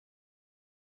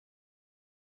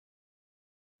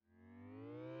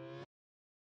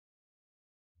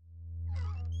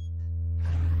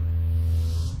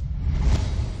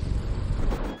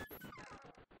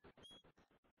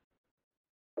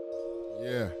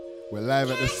We're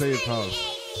live at the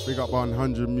Safehouse. Big up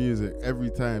 100 music every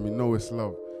time. You know it's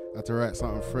love. I had to write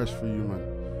something fresh for you, man.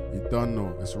 You done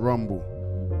know. It's Rumble.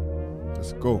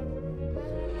 Let's go.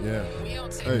 Yeah.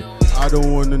 Hey, I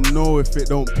don't wanna know if it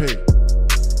don't pay.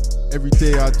 Every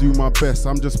day I do my best.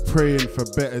 I'm just praying for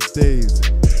better days.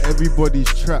 Everybody's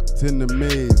trapped in the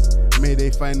maze. May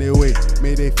they find their way.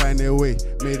 May they find their way.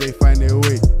 May they find their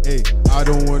way. Hey, I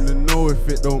don't wanna know if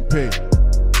it don't pay.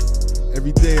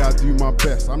 Every day I do my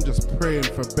best. I'm just praying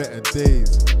for better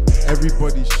days.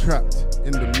 Everybody's trapped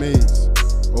in the maze.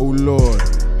 Oh Lord,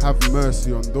 have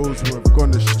mercy on those who have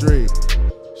gone astray.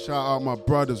 Shout out my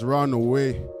brothers, run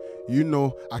away. You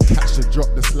know, I catch the drop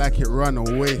just like it ran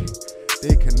away.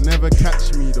 They can never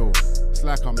catch me though. It's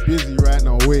like I'm busy right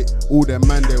now, wait. All them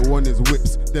man they want is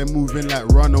whips. They're moving like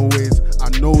runaways. I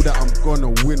know that I'm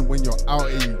gonna win. When you're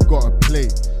out here, you gotta play.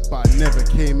 But I never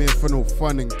came in for no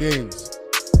fun and games.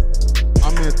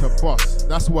 I'm here to boss,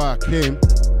 that's why I came.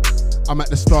 I'm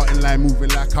at the starting line moving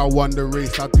like I won the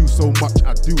race. I do so much,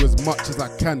 I do as much as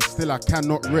I can. Still I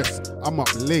cannot rest, I'm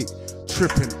up late.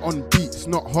 Tripping on beats,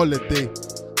 not holiday.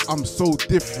 I'm so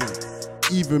different.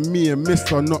 Even me and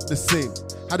Mist are not the same.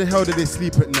 How the hell did they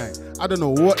sleep at night? I don't know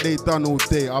what they done all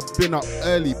day. I've been up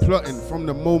early plotting from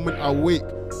the moment I wake.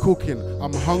 Cooking,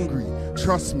 I'm hungry,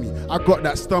 trust me. I got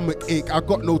that stomach ache. I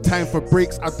got no time for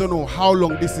breaks. I don't know how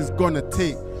long this is gonna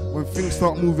take. When things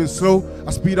start moving slow,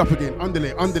 I speed up again.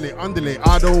 Underlay, underlay, underlay.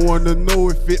 I don't wanna know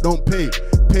if it don't pay.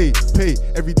 Pay, pay.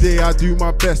 Every day I do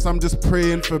my best. I'm just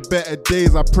praying for better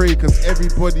days. I pray cause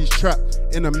everybody's trapped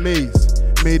in a maze.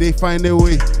 May they find their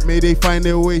way. May they find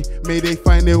their way. May they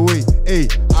find their way. Hey,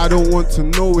 I don't want to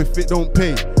know if it don't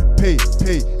pay. Pay,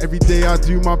 pay. Every day I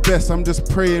do my best. I'm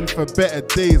just praying for better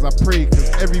days. I pray cause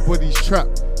everybody's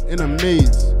trapped in a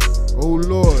maze. Oh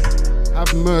Lord,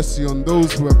 have mercy on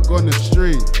those who have gone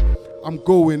astray. I'm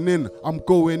going in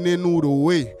all the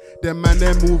way. Them man,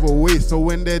 they move away, so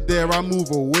when they're there, I move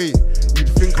away. You'd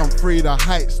think I'm afraid of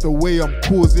heights, the way I'm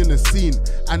causing a scene,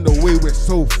 and the way we're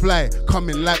so fly,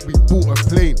 coming like we bought a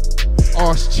plane.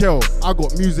 Ask Chell, I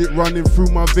got music running through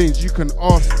my veins, you can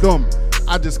ask them.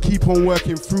 I just keep on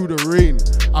working through the rain.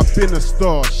 I've been a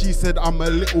star, she said I'm a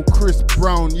little Chris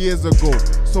Brown years ago.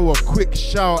 So a quick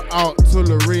shout out to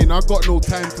Lorraine. I got no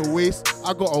time to waste,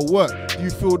 I gotta work. Do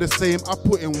you feel the same? I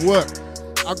put in work.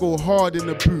 I go hard in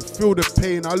the booth, feel the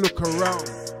pain. I look around,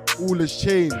 all has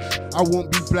changed. I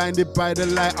won't be blinded by the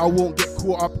light, I won't get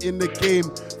caught up in the game.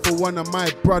 For one of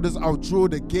my brothers, I'll draw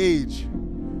the gauge.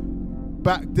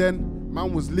 Back then,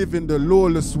 man was living the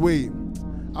lawless way.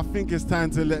 I think it's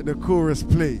time to let the chorus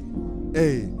play.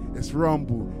 Hey, it's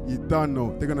Rumble, you done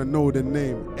know, they're gonna know the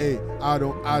name. Hey, I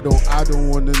don't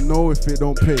wanna know if it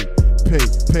don't pay. Pay,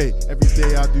 pay. Every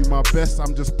day I do my best,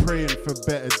 I'm just praying for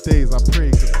better days. I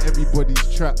pray cause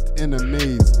everybody's trapped in a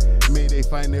maze. May they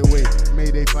find their way, may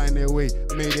they find their way,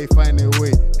 may they find their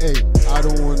way. Hey, I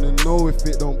don't wanna know if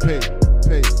it don't pay.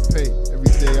 Pay, pay.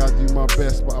 Every day I do my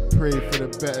best, but I pray for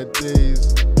the better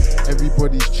days.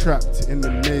 Everybody's trapped in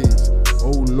the maze.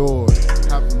 Oh Lord,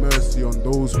 have mercy on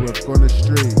those who have gone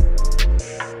astray.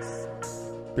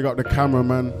 Big up the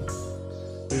cameraman,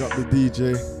 big up the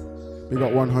DJ, big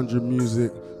up 100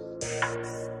 music.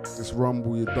 It's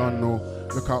Rumble, you done know.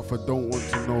 Look out for Don't Want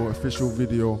to Know official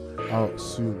video out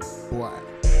soon. Boy.